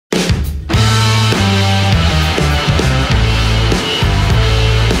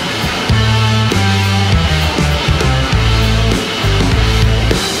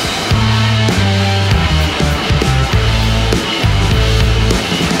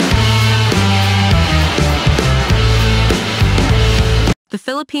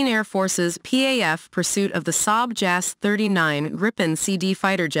Philippine Air Force's PAF pursuit of the Saab JAS-39 Gripen C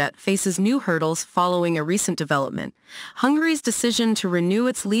fighter jet faces new hurdles following a recent development. Hungary's decision to renew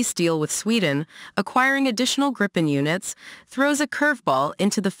its lease deal with Sweden, acquiring additional Gripen units, throws a curveball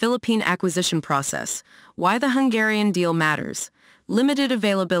into the Philippine acquisition process. Why the Hungarian deal matters. Limited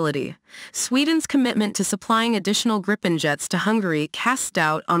availability. Sweden's commitment to supplying additional Gripen jets to Hungary casts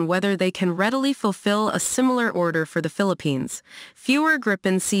doubt on whether they can readily fulfill a similar order for the Philippines. Fewer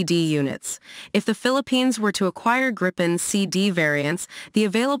Gripen C units. If the Philippines were to acquire Gripen C variants, the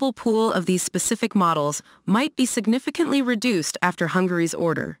available pool of these specific models might be significantly reduced after Hungary's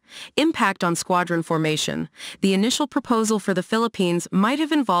order. Impact on squadron formation. The initial proposal for the Philippines might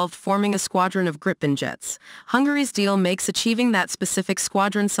have involved forming a squadron of Gripen jets. Hungary's deal makes achieving that specific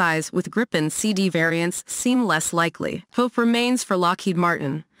squadron size with Gripen C variants seem less likely. Hope remains for Lockheed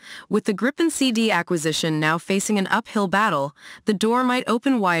Martin. With the Gripen C acquisition now facing an uphill battle, the door might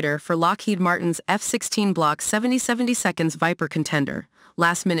open wider for Lockheed Martin's F-16 Block 70/72 Viper contender.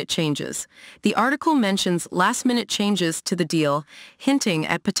 Last-minute changes. The article mentions last-minute changes to the deal, hinting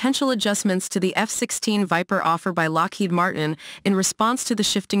at potential adjustments to the F-16 Viper offer by Lockheed Martin in response to the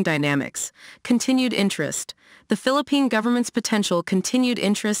shifting dynamics. Continued interest. The Philippine government's potential continued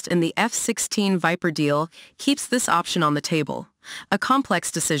interest in the F-16 Viper deal keeps this option on the table. A complex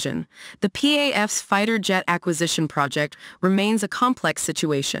decision. The PAF's fighter jet acquisition project remains a complex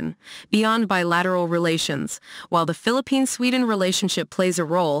situation, beyond bilateral relations. While the Philippine-Sweden relationship plays a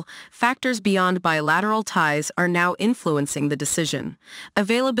role, factors beyond bilateral ties are now influencing the decision.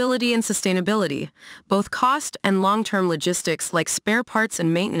 Availability and sustainability. Both cost and long-term logistics like spare parts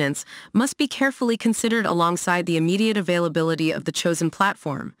and maintenance must be carefully considered alongside the immediate availability of the chosen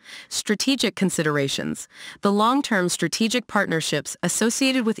platform. Strategic considerations. The long-term strategic partnerships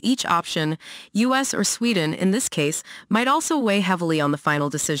associated with each option, U.S. or Sweden in this case, might also weigh heavily on the final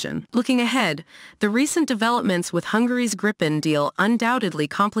decision. Looking ahead, the recent developments with Hungary's Gripen deal undoubtedly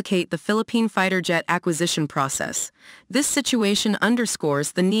complicate the Philippine fighter jet acquisition process. This situation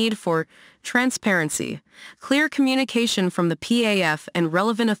underscores the need for transparency. Clear communication from the PAF and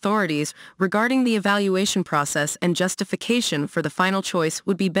relevant authorities regarding the evaluation process and justification for the final choice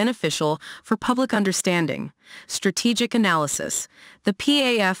would be beneficial for public understanding. Strategic analysis. The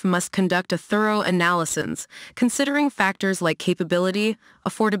PAF must conduct a thorough analysis, considering factors like capability,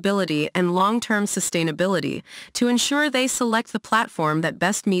 affordability, and long-term sustainability, to ensure they select the platform that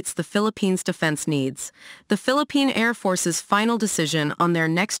best meets the Philippines' defense needs. The Philippine Air Force's final decision on their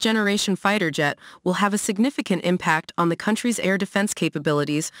next-generation fighter jet will have a significant impact on the country's air defense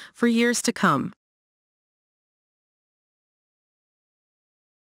capabilities for years to come.